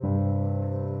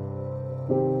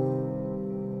Hi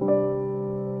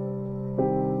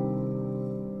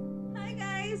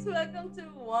guys, welcome to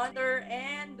Wonder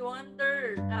and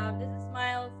Wonder. This is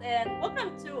Miles, and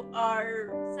welcome to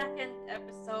our second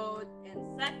episode and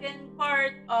second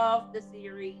part of the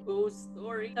series Ghost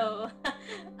Story. So,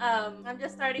 I'm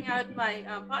just starting out my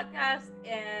podcast,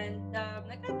 and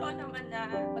nagkataon naman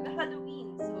na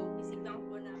mag-Halloween. So, isip lang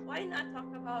ko na why not talk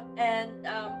about. And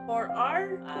for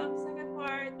our second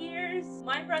part, here's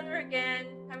my brother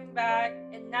again coming back,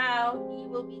 and now he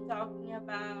will be talking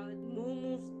about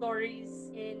Mumu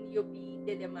stories in UP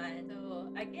Diliman.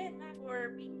 So again, Mac,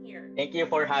 for being here. Thank you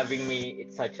for having me.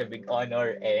 It's such a big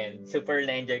honor and super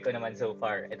na-enjoy ko naman so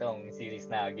far itong series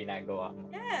na ginagawa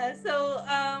mo. Yeah, so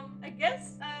I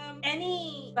guess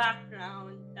any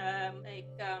background I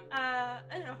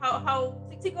don't know how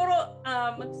siguro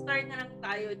mag-start na lang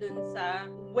tayo dun sa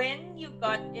when you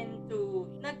got into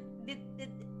did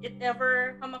it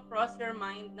ever come across your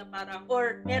mind na parang,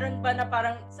 or meron ba na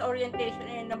parang sa orientation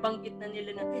ay nabanggit na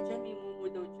nila na, hey, dyan may mumu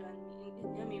daw dyan,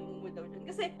 may mumu daw dyan.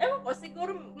 Kasi, ewan ko,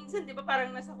 siguro, minsan, di ba,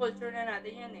 parang nasa culture na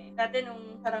natin yan eh. Dati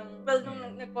nung, parang, well,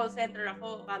 nung nag-call center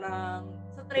ako, parang,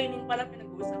 sa training pala,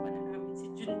 pinag-uusapan na namin si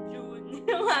Junjun,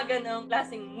 yung mga ganong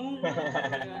klaseng mumu.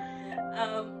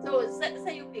 So,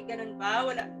 sa UP, ganun ba?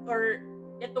 Wala, or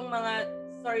itong mga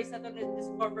stories na to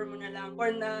na-discover mo na lang, or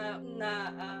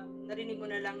narinig mo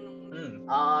na lang nung...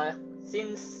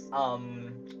 Since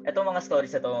etong mga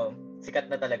stories na to,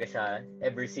 sikat na talaga siya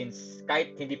ever since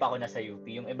kahit hindi pa ako nasa UP.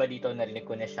 Yung iba dito narinig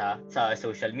ko na siya sa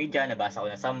social media, nabasa ko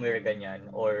na somewhere ganyan,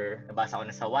 or nabasa ko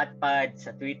na sa Wattpad, sa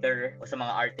Twitter, o sa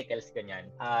mga articles ganyan.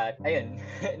 At ayun,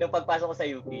 nung pagpasok ko sa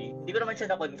UP, hindi ko naman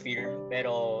siya na-confirm,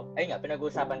 pero ayun nga,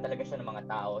 pinag-uusapan talaga siya ng mga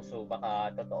tao. So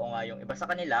baka totoo nga yung iba sa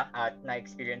kanila at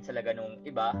na-experience talaga nung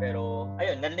iba. Pero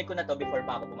ayun, narinig ko na to before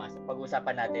pa ako pumasok.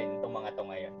 Pag-uusapan natin itong mga to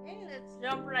ngayon. Hey, let's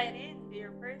jump right in to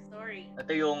your first story.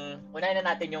 Ito yung, unahin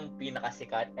na natin yung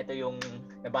pinakasikat. Ito yung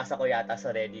nabasa ko yata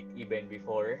sa Reddit even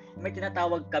before. May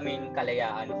tinatawag kaming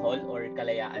Kalayaan Hall or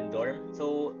Kalayaan Dorm.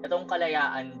 So, itong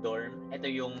Kalayaan Dorm, ito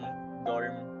yung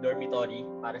dormitory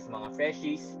para sa mga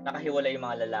freshies. Nakahiwalay yung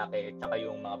mga lalaki at saka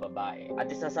yung mga babae. At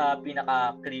isa sa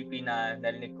pinaka-creepy na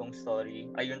narinig kong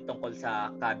story ay yung tungkol sa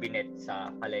cabinet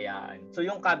sa Kalayaan. So,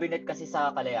 yung cabinet kasi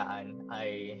sa Kalayaan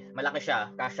ay malaki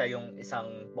siya. Kasya yung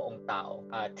isang buong tao.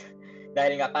 At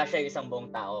dahil nga kasya yung isang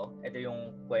buong tao, ito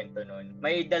yung kwento nun.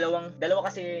 May dalawa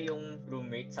kasi yung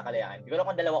roommate sa Kalayaan. Hindi ko alam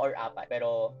kung dalawa or apat,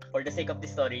 pero for the sake of the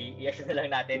story, i-assume na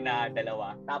lang natin na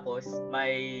dalawa. Tapos,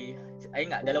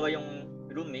 dalawa yung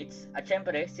roommates. At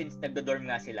syempre, since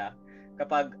nagdo-dorm nga sila,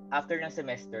 kapag after ng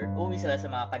semester, uwi sila sa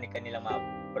mga kanilang mga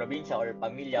probinsya or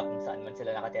pamilya kung saan man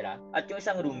sila nakatira. At yung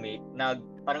isang roommate,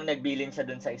 parang nagbilin siya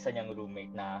dun sa isa niyang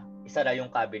roommate na isara yung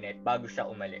cabinet bago siya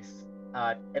umalis.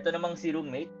 At ito namang si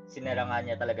roommate, sinara nga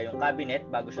niya talaga yung cabinet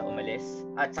bago siya umalis.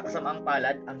 At sa kasamaang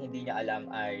palad, ang hindi niya alam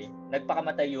ay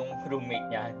nagpakamatay yung roommate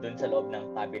niya dun sa loob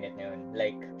ng cabinet na yun.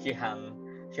 Like, she hung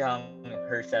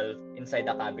herself inside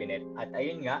the cabinet. At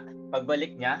ayun nga,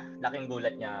 pagbalik niya, laking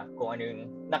gulat niya kung ano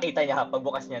yung nakita niya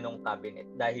pagbukas niya nung cabinet.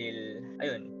 Dahil,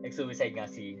 ayun, nag-suicide nga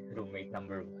si roommate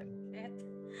number 1.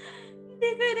 Hindi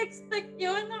ko in-expect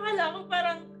yun. Nakala ko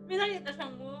parang may nakita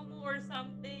siyang mumu or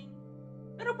something.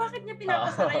 Pero bakit niya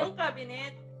pinapasara yung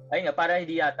cabinet? Ayun nga, para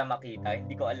hindi yata makita.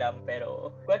 Hindi ko alam, pero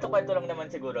kwento-kwento lang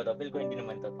naman siguro to. Feel ko hindi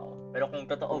naman totoo. Pero kung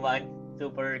totoo man,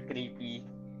 super creepy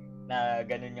na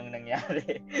ganun yung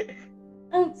nangyari.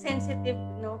 Ang sensitive,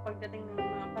 no, pagdating ng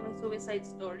mga parang suicide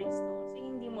stories, no? Kasi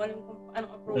hindi mo alam kung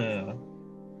anong approach mo.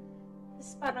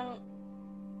 Tapos parang,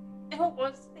 ewan ko,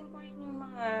 tingin ko yun yung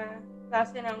mga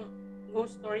klase ng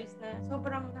ghost stories na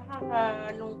sobrang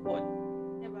nakakalungkot.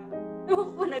 Diba? Ewan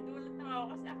ko, nagulat na ako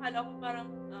kasi akala ko parang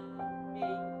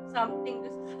may something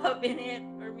doon sa cabinet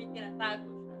or may tinatago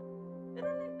siya. Pero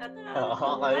nagtataka ako,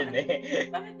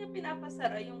 bakit niya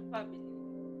pinapasara yung cabinet?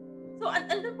 So,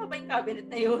 andun pa ba yung cabinet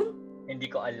na yun? Hindi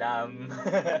ko alam.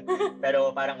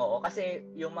 Pero parang oo. Kasi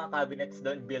yung mga cabinets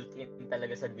doon, built-in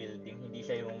talaga sa building. Hindi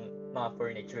siya yung mga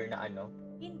furniture na ano.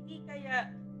 Hindi kaya...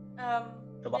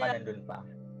 so baka nandun pa.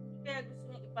 Hindi kaya gusto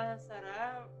niya ipasara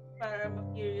para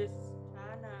ma-curious siya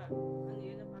na ano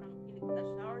yun, na parang iligtas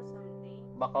siya or something.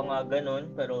 Baka nga ganun.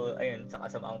 Pero ayun, sa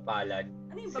kasamaang palad,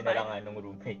 ano yung babae? sinara nga nung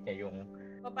roommate niya yung...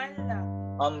 Babae lalaki?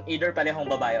 Either parehong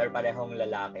babae or parehong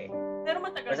lalaki. Pero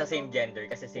matagal Basta same gender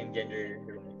kasi same gender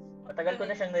roommates. Matagal ko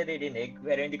na siyang naririnig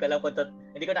pero hindi ko alam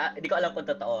kung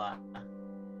totoo ah.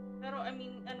 Pero I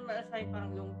mean, ano ba siya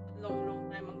parang long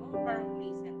time ago, parang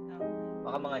recent lang.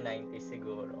 Baka mga 90s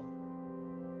siguro.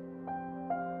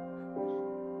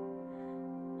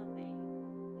 Okay.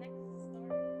 Next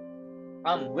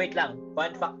story. Wait lang.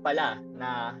 Fun fact pala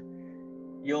na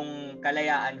yung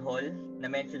Kalayaan Hall na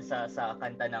mention sa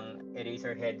kanta ng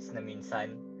Eraserheads na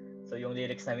Minsan. So yung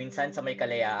lyrics na Minsan sa may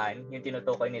kalayaan, yung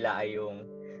tinutukoy nila ay yung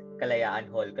Kalayaan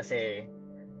Hall kasi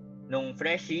nung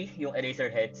freshie yung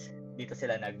Eraserheads, dito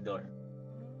sila nag-dorm.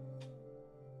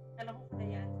 Alam ko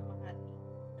kalayaan sa Makati.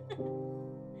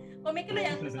 O may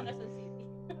kalayaan doon sa Quezon City.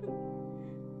 Okay.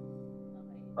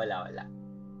 Wala.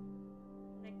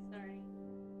 Next story.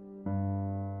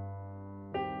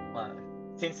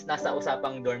 Since nasa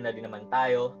usapang dorm na din naman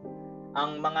tayo,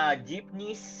 ang mga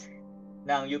jeepneys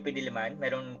ng UP Diliman,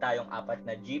 meron tayong 4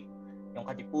 na jeep, yung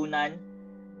Katipunan,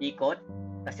 Ikot,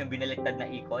 tapos yung binaliktad na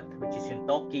Ikot, which is yung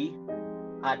Toki,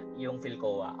 at yung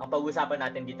Philcoa. Ang pag-uusapan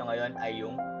natin dito ngayon ay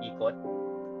yung Ikot.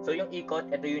 So yung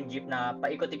Ikot, ito yung jeep na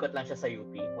paikot-ikot lang siya sa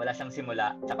UP. Wala siyang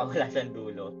simula, tsaka wala siyang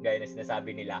dulo, gaya na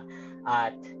sinasabi nila.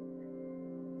 At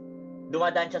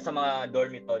dumadaan siya sa mga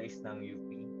dormitories ng UP.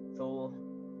 So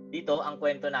dito, ang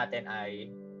kwento natin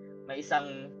ay may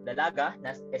isang dalaga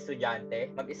na estudyante.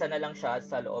 Mag-isa na lang siya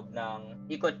sa loob ng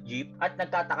ikot jeep at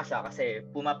nagtataka siya kasi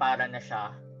pumapara na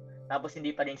siya. Tapos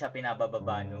hindi pa rin siya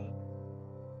pinabababa ng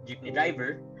jeepney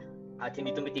driver at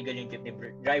hindi tumitigil yung jeepney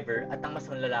driver at ang mas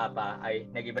malala pa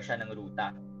ay nag-iba siya ng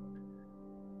ruta.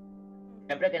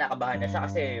 Siyempre kinakabahan na siya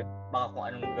kasi baka kung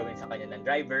anong gawin sa kanya ng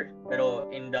driver. Pero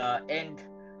in the end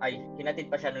ay hinatid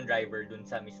pa siya ng driver dun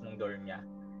sa mismong dorm niya.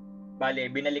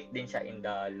 Bale, binalik din siya in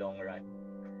the long run.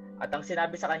 At ang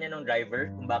sinabi sa kanya ng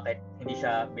driver kung bakit hindi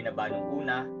siya binaba nung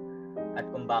una at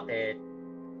kung bakit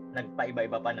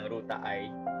nagpaiba-iba pa ng ruta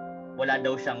ay wala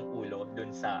daw siyang ulo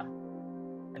dun sa,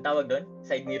 ang tawag dun?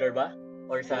 Side mirror ba?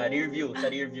 Or sa rear view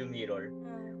mirror.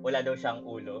 Wala daw siyang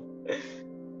ulo.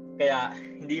 Kaya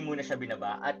hindi muna siya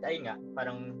binaba. At ay nga,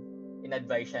 parang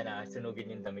in-advise siya na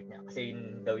sunugin yung damit niya. Kasi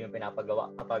yun daw yung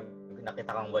pinapagawa kapag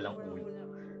nakita kang walang ulo.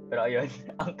 Pero ayun,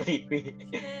 ang creepy.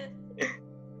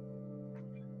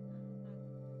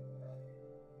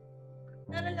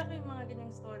 Naalala ko yung mga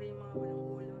ganyang story, yung mga walang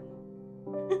ulo, no?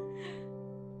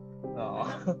 Oo.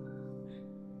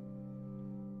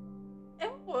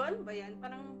 Ewan ko, ano ba yan?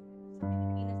 Parang sa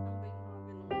Pilipinas lang ba yung mga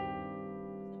ganun?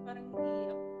 Kasi parang hindi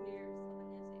ako familiar sa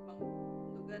kanya sa ibang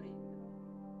lugar eh.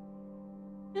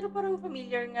 Pero parang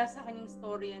familiar nga sa kanyang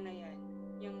storya na yan.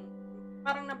 Yung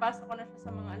parang nabasa ko na siya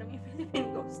sa mga, alam yung Philippine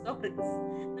ghost stories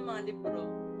ng mga libro.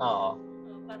 Oo.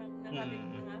 Parang nakarinig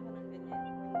na nga ako ng ganyan.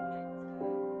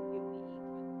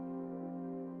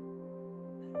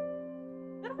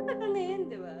 Sa UP Pero matagal na yan,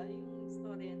 di ba? Yung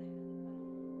storya na yan.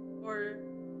 Or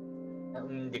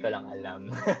hindi ko lang alam.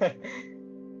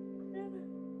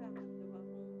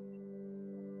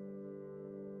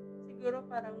 Siguro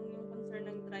parang yung concern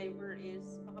ng driver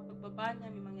is baka pagbaba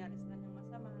niya may mangyari sa kanyang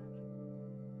masama.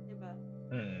 Diba?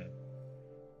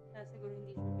 Kaya siguro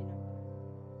hindi siya binaba.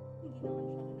 Hindi naman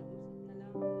siya kinausap na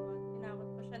lang. Diba? Tinakot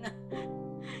pa siya na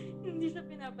hindi siya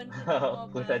pinapansin ng mga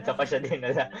Kung saan pa siya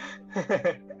dinala.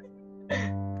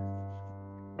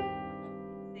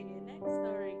 Sige, next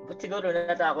story. Siguro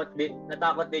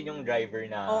natakot din yung driver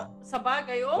na sa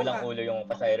bagay, walang ulo yung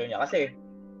pasahero niya. Kasi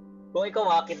kung ikaw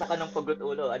makakita ka ng pagot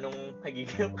ulo, anong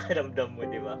magiging karamdam mo,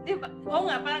 di ba? Diba? Oo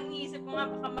nga, parang iniisip ko nga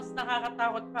baka mas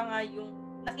nakakatakot pa nga yung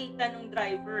nakita ng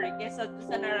driver kesa doon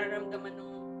sa nararamdaman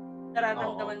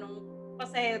ng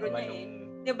pasahero niya eh.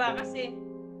 Diba? Kasi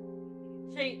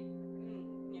siya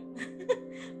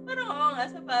parang oo nga,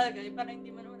 sa bagay, parang hindi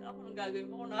man naman ako nang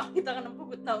gagawin mo kung nakakita ka ng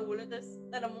pagot na ulo tapos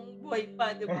alam mong buhay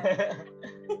pa, diba?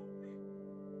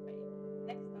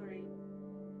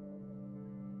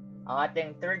 Ang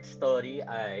ating third story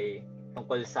ay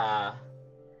tungkol sa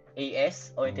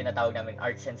AS o yung tinatawag namin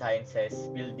Arts and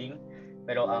Sciences Building.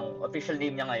 Pero ang official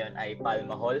name niya ngayon ay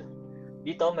Palma Hall.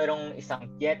 Dito merong isang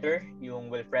theater,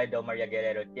 yung Wilfredo Maria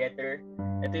Guerrero Theater.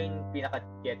 Ito yung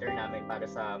pinaka-theater namin para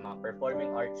sa mga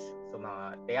performing arts. So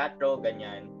mga teatro,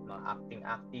 ganyan, mga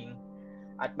acting.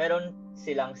 At meron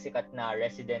silang sikat na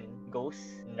resident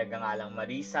ghost, nagngangalang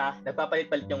Marisa.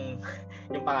 Nagpapalit-palit yung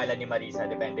pangalan ni Marisa,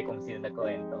 depende kung sino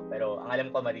nagkuwento. Pero ang alam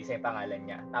ko, Marisa yung pangalan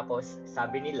niya. Tapos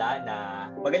sabi nila na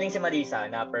magaling si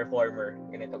Marisa na performer,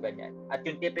 ganito ganyan. At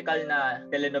yung typical na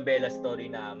telenovela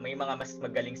story na may mga mas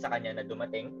magaling sa kanya na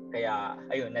dumating, kaya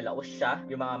ayun, nalaos siya.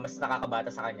 Yung mga mas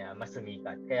nakakabata sa kanya, mas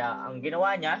sumikat. Kaya ang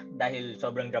ginawa niya, dahil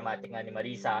sobrang dramatic nga ni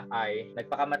Marisa, ay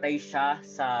nagpakamatay siya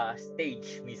sa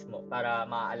stage mismo para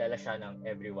maaalala siya ng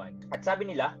everyone. At sabi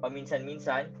nila,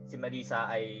 paminsan-minsan, si Marisa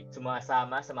ay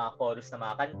sumasama sa mga chorus na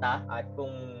mga kanta at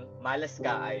kung malas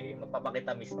ka ay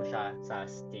magpapakita mismo siya sa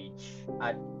stage.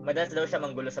 At madalas daw siya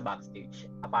manggulo sa backstage,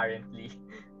 apparently.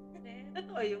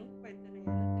 Totoo yung kwento na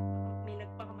yun. May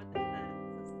nagpakamatay na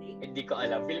sa stage. Hindi ko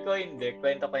alam. Feel ko hindi.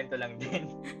 Kwento-kwento lang din.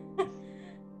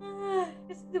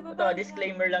 Kasi ba? Ito,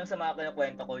 disclaimer lang sa mga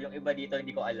kinukwento ko. Yung iba dito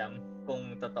hindi ko alam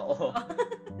kung totoo.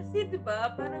 Kasi di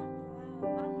ba, parang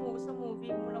sa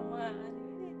movie mo lang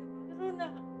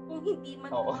pero kung hindi man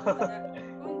Oo.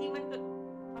 kung hindi man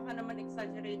baka naman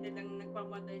exaggerated lang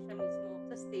nagpamatay siya mismo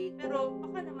sa state, pero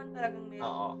baka naman talagang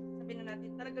meron, sabihin na natin,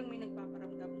 talagang may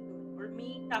nagpaparamdam doon or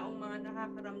may taong mga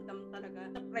nakakaramdam talaga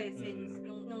sa presence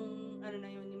nung ano na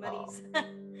yun ni Marisa.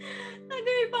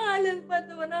 May pangalan pa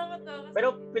doon, nakakatawa. Pero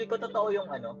feel ko totoo yung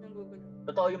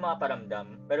totoo yung mga paramdam.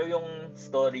 Pero yung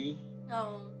story,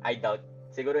 I doubt.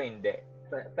 Siguro hindi.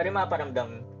 Pero yung mga paramdam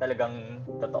talagang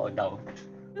totoo daw.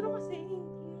 Pero kasi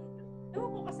ewan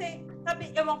ko kasi,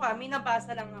 may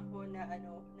nabasa lang ako na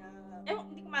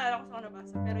hindi ko maalala kung saan ko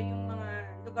nabasa, pero yung mga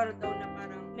lugar daw na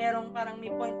parang may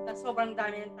point na sobrang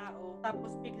dami ng tao,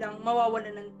 tapos biglang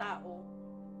mawawalan ng tao.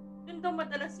 Doon daw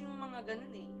madalas yung mga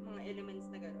ganun mga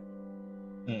elements na ganun.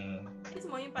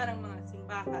 Mismo yung parang mga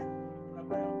simbahan, di ba?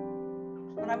 Parang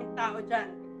maraming tao dyan,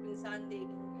 yung Sunday,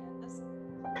 ganyan. Tapos,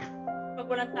 pag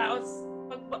walang tao,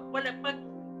 pag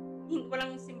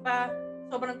walang simba,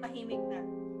 sobrang tahimik na.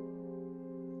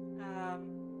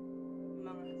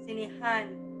 Mga sinihan,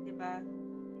 di ba?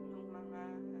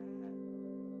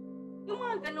 Yung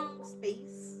mga ganong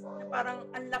space na parang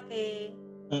ang laki,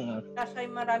 kasi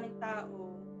maraming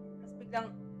tao, tapos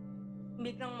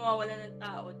biglang mawawala ng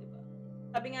tao, di ba?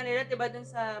 Sabi nga nila, di ba, dun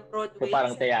sa Broadway? So,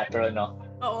 parang teatro, no?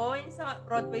 Oo, yung sa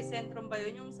Broadway Centrum ba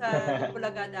yun? Yung sa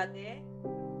Bulaga dati?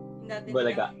 Yung dati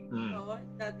Bulaga. Oo,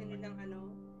 dati nilang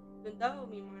dun daw,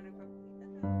 may mga nagpapakita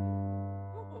daw.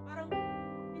 Oo, parang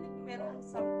meron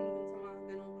something dun sa mga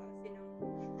ganong klase ng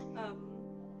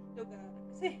lugar.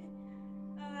 Kasi,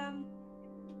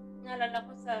 naalala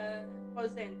ko sa call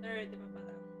center, di ba,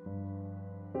 parang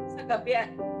sa gabi,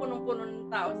 punong-puno ng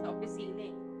tao sa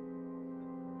opisina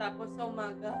Tapos sa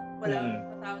umaga, walang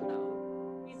tao-tao.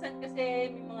 Minsan kasi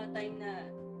may mga time na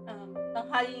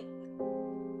tanghali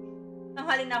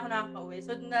na ako nakaka-uwi.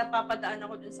 So napapadaan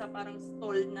ako dun sa parang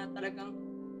stall na talagang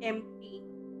empty.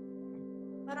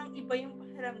 Parang iba yung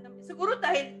pakiramdam. Siguro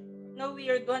dahil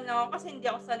na-weirdohan lang ako kasi hindi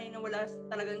ako sanay na wala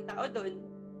talagang tao dun.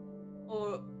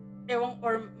 Or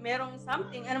merong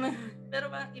something. Pero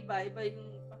parang iba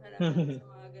yung pakiramdam sa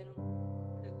mga ganong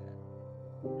lugar.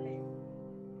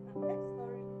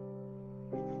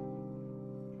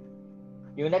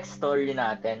 Yung next story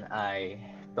natin ay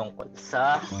tungkol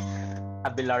sa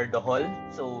Abelardo Hall.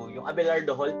 So, yung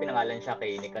Abelardo Hall, pinangalan siya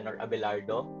kay Nicanor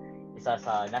Abelardo, isa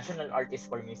sa national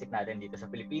artist for music natin dito sa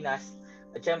Pilipinas.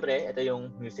 At syempre, ito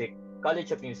yung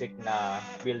College of Music na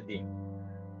building.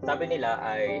 Sabi nila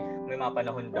ay may mga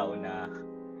panahon daw na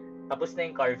tapos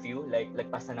na yung curfew, like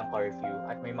lagpas na ng curfew,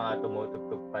 at may mga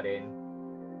tumutugtog pa rin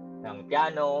ng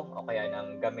piano o kaya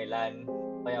ng gamelan,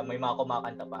 kaya may mga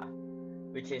kumakanta pa,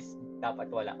 which is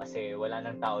dapat wala kasi wala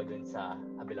nang tao dun sa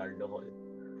Abelardo Hall.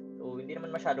 So, hindi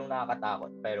naman masyadong nakakatakot,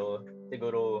 pero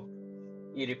siguro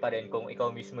eerie pa rin kung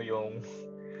ikaw mismo yung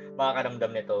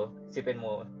makakaramdam nito. Sipin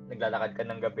mo, naglalakad ka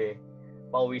ng gabi,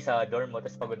 pauwi sa dorm mo,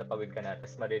 tapos pagod na pagod ka na,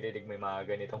 tapos maririnig mo yung mga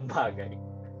ganitong bagay.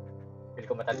 Feel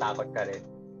ko matatakot ka rin.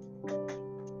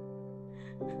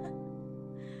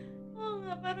 Oo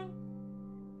nga, parang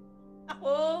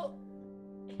ako,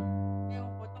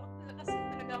 ewan ko, takot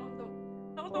talaga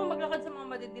ako maglakad sa mga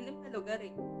madidilim na lugar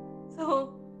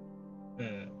So,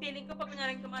 feeling ko pag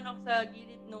kunyaring tumaan ako sa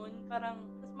gilid noon, parang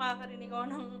mas makakarinig ako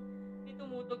ng may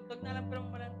tumutugtog na alam ko lang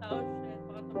walang tao.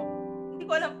 Baka hindi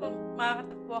ko alam kung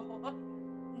makakatakbo ako.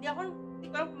 Hindi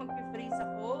ko alam kung mag-freeze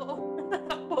ako o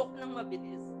tatakbo ako ng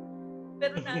mabilis.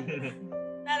 Pero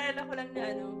naalala ko lang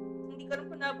na hindi ko alam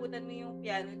kung naabutan mo yung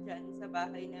piano dyan sa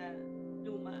bahay na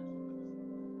luma.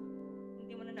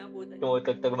 Hindi mo na naabutan.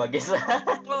 Tumutugtog mag-isa.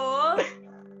 Oo.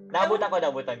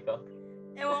 Naabutan ko.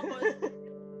 Ewan ko.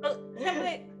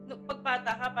 Siyempre,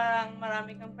 pagpata ka, parang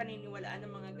marami kang paniniwalaan ng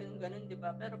mga ganun-ganun, di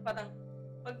ba? Pero parang,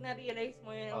 pag na-realize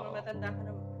mo yun, matanda ka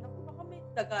naman, naku, baka may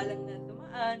dagalan na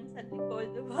dumaan sa likod,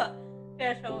 di ba?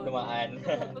 Kaya siya,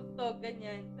 tumutugtog,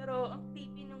 ganyan. Pero, ang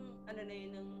creepy nung,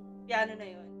 ng piano na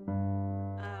yun.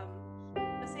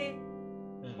 Kasi,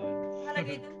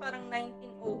 nakalagay dun parang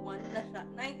 1901 na siya.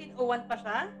 1901 pa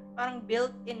siya? Parang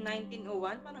built in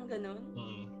 1901, parang ganun.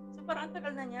 So, parang ang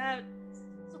tagal na niya.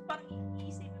 So, parang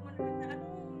iisipin mo na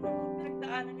anong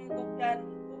pinagdaanan na itong piano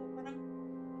ko. Parang,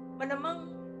 malamang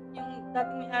yung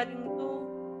dating may-ari nito,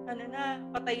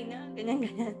 patay na,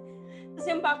 ganyan-ganyan. Tapos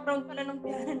yung background pala ng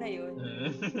piano na yun,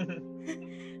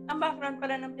 ang background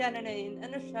pala ng piano na yun,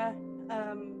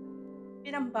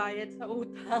 pinambayad sa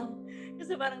utang.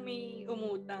 Kasi parang may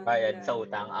umutang. Bayad sa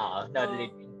utang,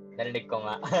 narinig ko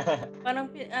nga.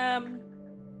 Parang,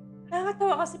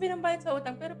 Nakakatawa kasi pinambayad sa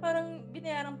utang pero parang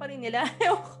binayaran pa rin nila.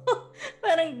 Ewan ko,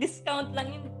 parang discount lang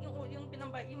yung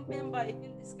pinambayad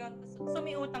yung discount tas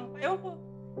may utang pa. Ewan ko.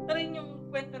 Pero yun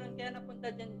yung kwento nun kaya napunta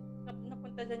dyan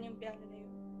yung piano na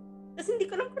yun. Tapos hindi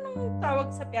ko alam kung anong tawag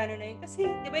sa piano na yun kasi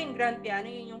di ba yung grand piano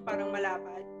yun yung parang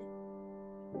malapad.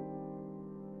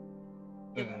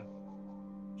 Di ba?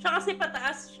 Siya kasi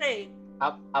pataas siya eh.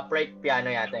 Upright piano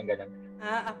yata yung ganun.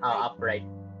 Upright.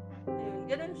 Ayun,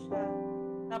 ganun siya.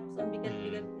 Tapos ang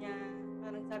bigat-bigat niya,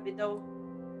 parang sabi daw,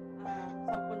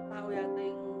 10 tao yata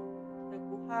yung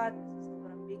nagbuhat kasi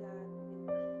sobrang bigat.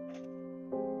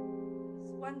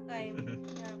 Tapos one time,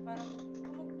 parang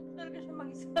tumugtog talaga siya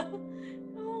mag-isa.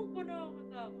 Ewan ko,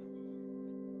 nakakatakot.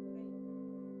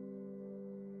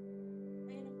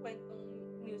 Ayun ang kwentong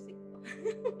music ko.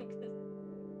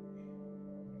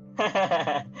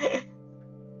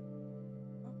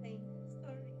 Okay,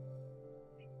 story.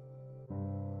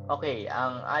 Okay,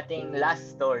 ang ating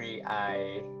last story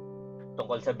ay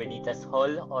tungkol sa Benitez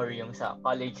Hall or yung sa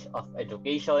College of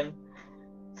Education.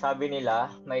 Sabi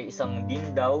nila may isang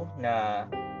dean daw na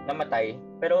namatay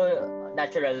pero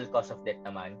natural cause of death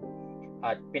naman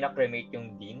at pinakremate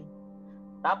yung dean.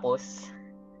 Tapos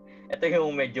ito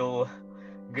yung medyo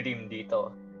grim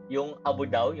dito. Yung abo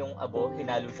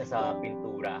hinalo siya sa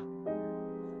pintura.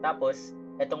 Tapos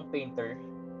etong painter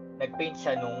nagpaint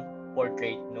siya nung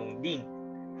portrait nung dean.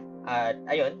 At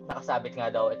ayun, nakasabit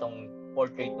nga daw itong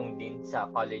portrait ng dean sa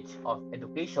College of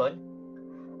Education.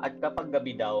 At kapag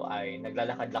gabi daw ay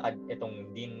naglalakad-lakad itong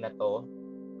dean na to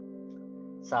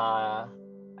sa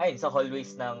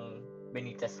hallways ng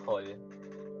Benitez Hall.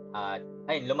 At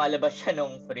ayun, lumalabas siya sa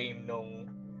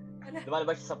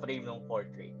frame nung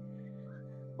portrait.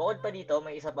 Bukod pa dito,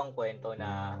 may isa pang kwento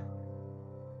na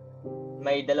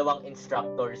may 2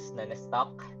 instructors na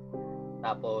na-stuck.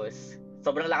 Tapos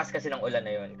sobrang lakas kasi ng ulan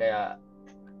na yun, kaya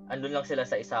andun lang sila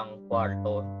sa isang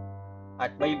kwarto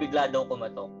at may bigla daw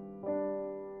kumatok.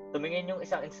 Tumingin yung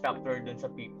isang instructor dun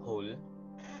sa peephole,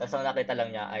 tapos ang nakita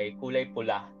lang niya ay kulay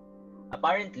pula.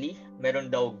 Apparently, meron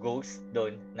daw ghost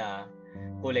dun na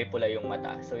kulay pula yung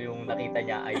mata. So yung nakita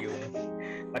niya ay yung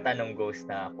mata ng ghost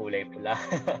na kulay pula.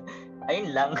 Ayun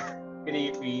lang,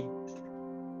 creepy.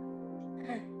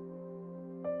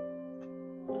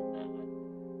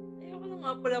 Ayoko ng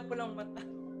mga pula-pulang mata.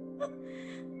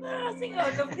 Parang kasing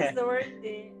out of this the word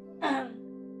eh.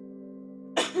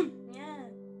 Yeah.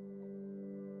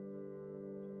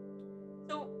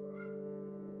 So,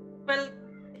 well,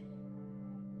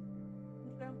 hindi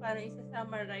ko lang parang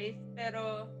isa-summarize,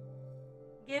 pero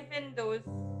given those,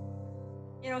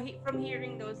 from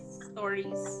hearing those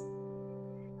stories,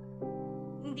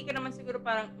 hindi ka naman siguro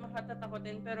parang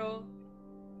makatatakotin, pero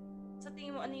sa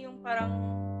tingin mo ano yung parang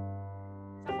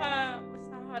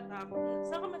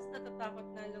saka mas natatakot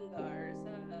na lugar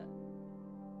sa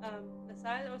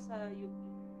Lasal o sa UP?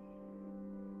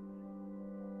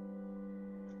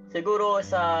 Siguro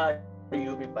sa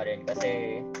UP pa rin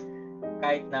kasi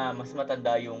kahit na mas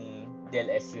matanda yung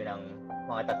DLSU ng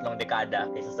mga 3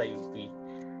 dekada kaysa sa UP,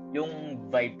 yung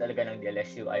vibe talaga ng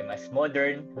DLSU ay mas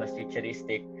modern, mas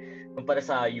futuristic kumpara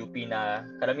sa UP na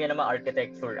karamihan ng mga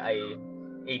architecture ay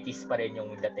 80s pa rin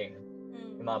yung dating.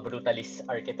 Yung mga brutalist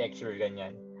architecture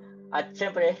ganyan. At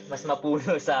syempre, mas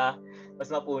mapuno sa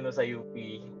UP.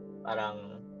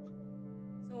 Parang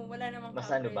so wala namang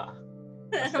mas ano ba?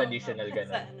 Mas traditional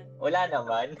ganun. Wala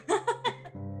naman.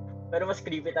 Pero mas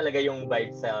creepy talaga yung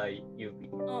vibe sa UP.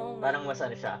 Oo, parang mas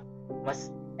ano siya,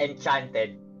 mas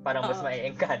enchanted. Parang mas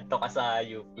ma-engkanto ka sa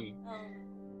UP.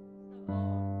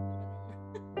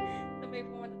 Sabay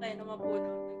pumunta tayo na mapuno.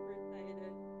 Nag-bird tayo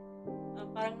doon.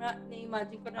 Parang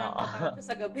na-imagine ko na natatakot ko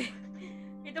sa gabi.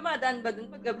 May dumadaan ba doon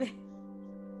pag gabi?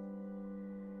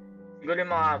 Siguro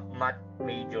yung mga math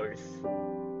majors.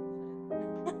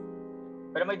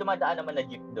 Pero may dumadaan naman na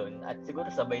jeep doon at siguro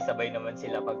sabay-sabay naman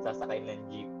sila pagsasakay ng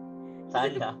jeep.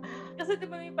 Sana. Kasi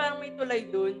diba parang may tulay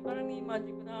doon. Parang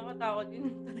na-imagine ko, nakakatakot yun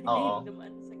yung tulay na yung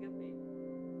dumaan sa gabi.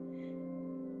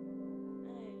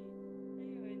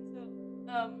 Ayun.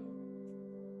 So,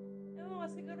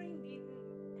 siguro hindi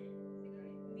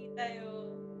tayo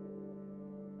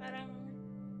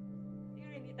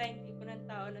tipo ng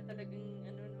tao na talagang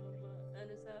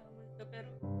sa multo. Pero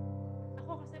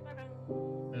ako kasi parang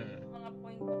mga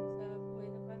point ako sa buhay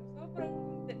na parang sobrang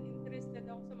interested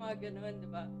ako sa mga ganun,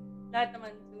 diba? Lahat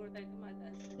naman siguro tayo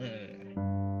tumadaan.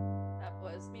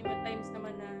 Tapos may mga times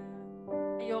naman na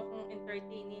ayokong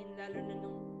entertainin, lalo na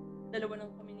nung dalawa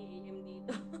lang kami ni AM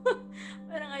dito.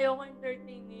 Parang ayokong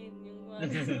entertainin yung mga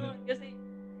ganun. Kasi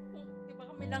kung diba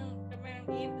kami lang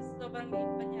AM, tapos sobrang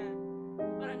liit pa niya.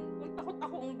 Parang kung takot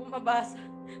akong bumaba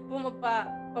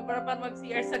para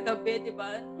mag-CR sa gabi, di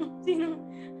ba? Sino?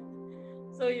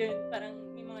 So yun, parang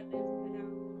may mga times na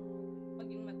kailangan kong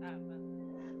maging matapang.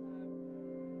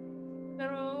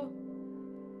 Pero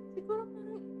siguro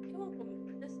parang, ewan ko,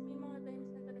 tas may mga times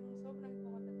na talagang sobrang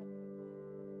kumatatak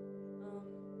ako.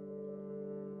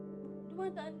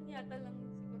 Dumadaan yata lang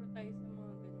siguro tayo sa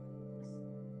mga ganun. Tapos,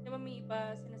 di ba may iba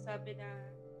sinasabi na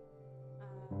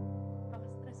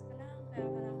maka-stress ka lang, kaya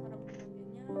ka nakakaramdam ng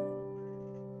ganyan.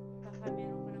 Baka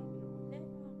meron ka lang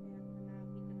pinoproblema, kaya ka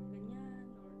nakakita ng ganyan.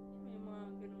 Or may mga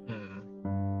ganun.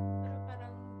 Pero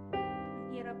parang, ang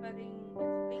hirap pa rin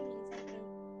explain. Minsan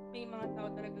may mga tao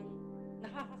talagang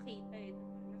nakakakita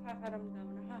nakakaramdam,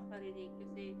 nakaka-relate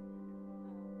kasi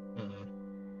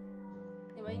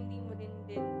di ba, hindi mo din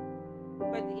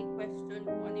pwede i-question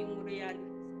kung ano yung reality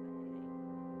sa kanila.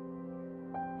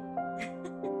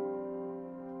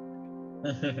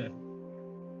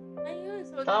 Ayun,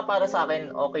 so Saka para sa akin,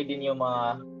 okay din yung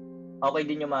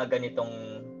mga ganitong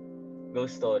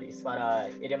ghost stories para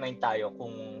i-remind tayo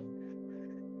kung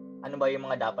ano ba yung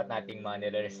mga dapat nating mga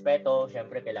nirerespeto.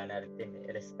 Siyempre, kailangan natin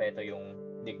irespeto yung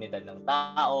dignidad ng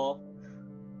tao,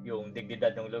 yung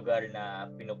dignidad ng lugar na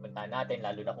pinupuntahan natin,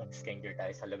 lalo na kung stranger tayo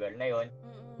sa lugar na yon.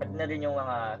 At na rin yung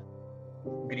mga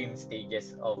grim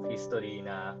stages of history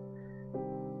na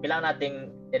kailangan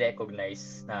nating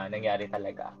i-recognize na nangyari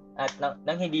talaga at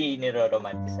nang hindi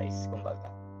niro-romanticize, kumbaga.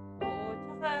 Oo,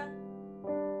 tsaka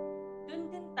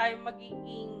dun din tayo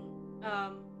magiging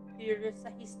curious sa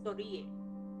history,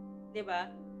 di ba?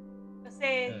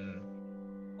 Kasi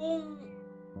kung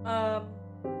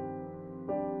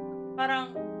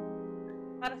parang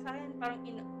para sa akin, parang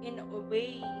in a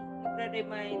way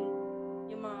nagre-remind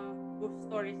yung mga ghost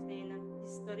stories na yun ng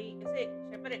history. Kasi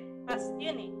syempre past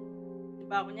yun eh, di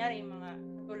ba? Kunyari yung mga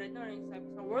katulad nun yung sabi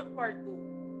sa World War II,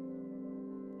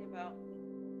 di ba?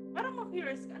 Parang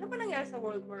ma-curious ka, ano ba nangyari sa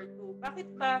World War II? Bakit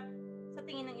ba sa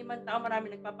tingin ng ibang tao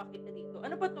marami nagpapakita dito?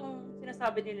 Ano ba tong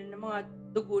sinasabi nila ng mga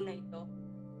dugo na ito?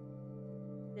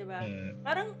 Diba?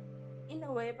 Parang, in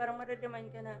a way, parang ma-remind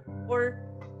ka na, or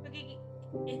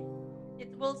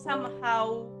it will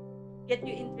somehow get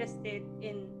you interested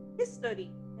in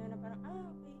history. Na parang,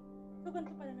 okay. So,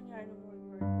 ganito pala nangyari ng World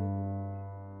War II.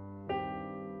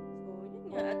 So, yun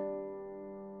nga. At,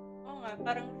 oo nga,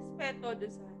 parang respeto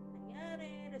dun sa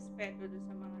nangyari, respeto dun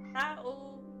sa mga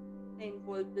tao na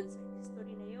involved dun sa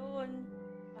history na yun.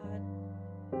 At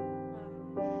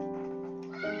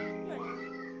yun,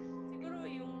 siguro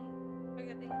yung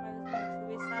pagdating naman sa mga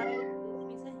suicide,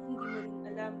 minsan hindi mo rin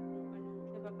alam kung ano,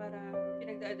 diba, para may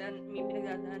pinagdadaanan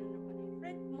na pala yung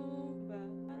friend mo, diba?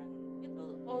 Parang it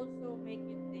will also make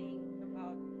you think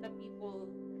about the people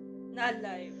na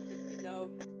alive that you love,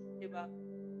 diba?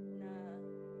 Na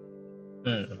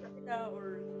sila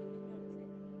or ganyan.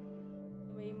 Kasi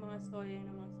may mga story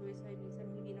ng mga suicide, minsan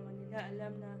hindi naman nila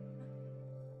alam na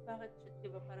bakit,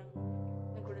 diba, parang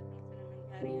nagulat lang sila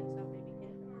nangyari yun sa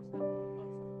kaibigan nila or sa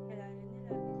kilala nila.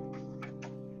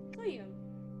 So yun,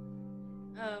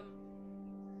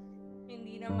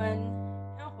 hindi naman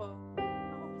ako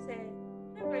kasi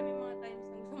syempre may mga times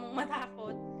na gusto mong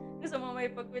matakot, gusto mong may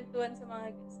pagkwentuhan sa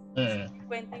mga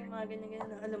kwento yung mga ganyan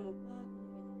na alam mo ba,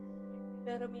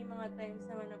 pero may mga times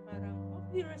naman na parang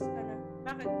curious ka na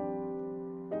bakit,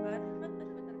 diba, ano ba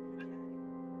talaga nangyari?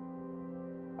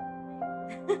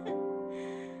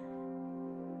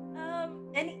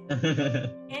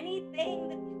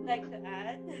 Anything that you'd like to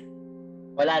add?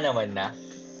 Wala naman na.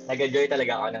 Nag-enjoy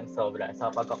talaga ako ng sobra sa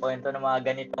pagkakwento ng mga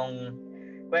ganitong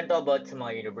kwento about sa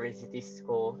mga universities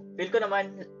ko. Feel ko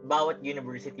naman bawat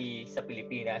university sa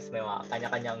Pilipinas may mga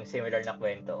kanya-kanyang similar na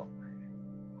kwento.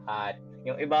 At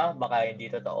yung iba baka hindi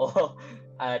totoo.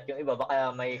 At yung iba baka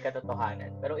may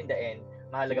katotohanan. Pero in the end,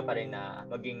 mahalaga pa rin na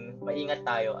maging maingat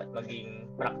tayo at maging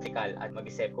practical at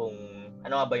mag-isip kung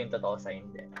ano nga ba yung totoo sa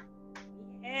hindi.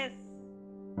 Yes.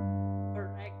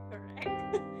 Correct.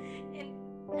 And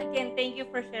again, thank you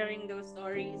for sharing those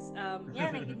stories.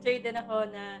 Nag-enjoy din ako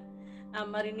na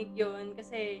marinig yun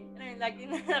kasi lagi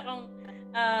na akong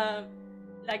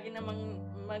lagi namang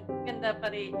maganda pa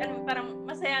rin. Parang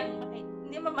masayang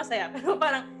hindi man masaya, pero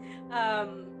parang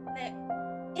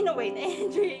in a way,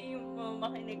 na-enjoy mo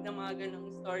makinig ng mga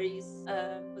ganong stories.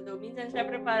 Although minsan,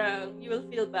 syempre parang you will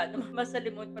feel bad na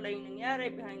masalimot pala yung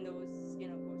nangyari behind those,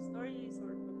 ghost stories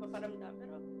or pagpaparamdam.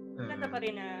 Pero maganda pa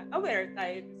rin na aware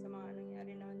tayo sa mga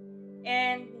nangyari noon.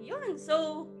 And yun,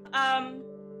 so,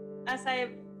 as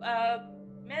I've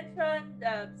mentioned,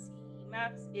 si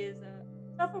Max is a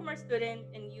sophomore student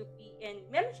in UP and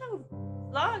meron siyang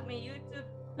vlog, may YouTube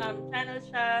channel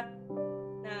siya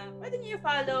na pwede niyo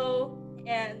i-follow.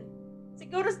 And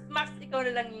siguro, Max, ikaw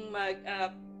na lang yung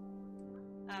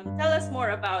tell us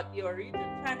more about your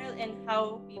YouTube channel and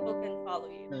how people can follow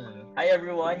you. Hi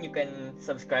everyone, you can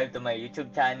subscribe to my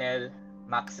YouTube channel,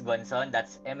 Max Gonzon.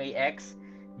 That's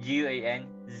MAXGUANZON.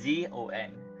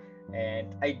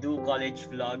 And I do college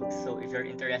vlogs, so if you're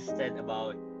interested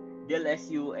about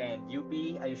DLSU and UP,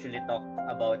 I usually talk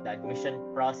about the admission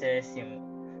process, yung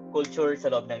culture sa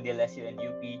loob ng DLSU and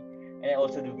UP. And I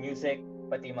also do music,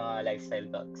 pati mga lifestyle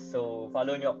vlogs. So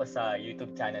follow nyo ako sa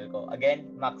YouTube channel ko.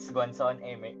 Again, Max Gonzon,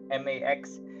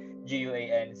 MAXGUANZON.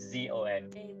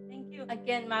 Okay, thank you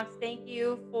again, Max. Thank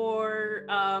you for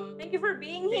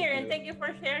being here, and thank you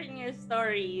for sharing your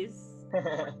stories.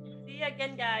 See you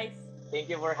again, guys. Thank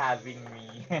you for having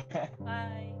me.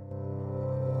 Bye.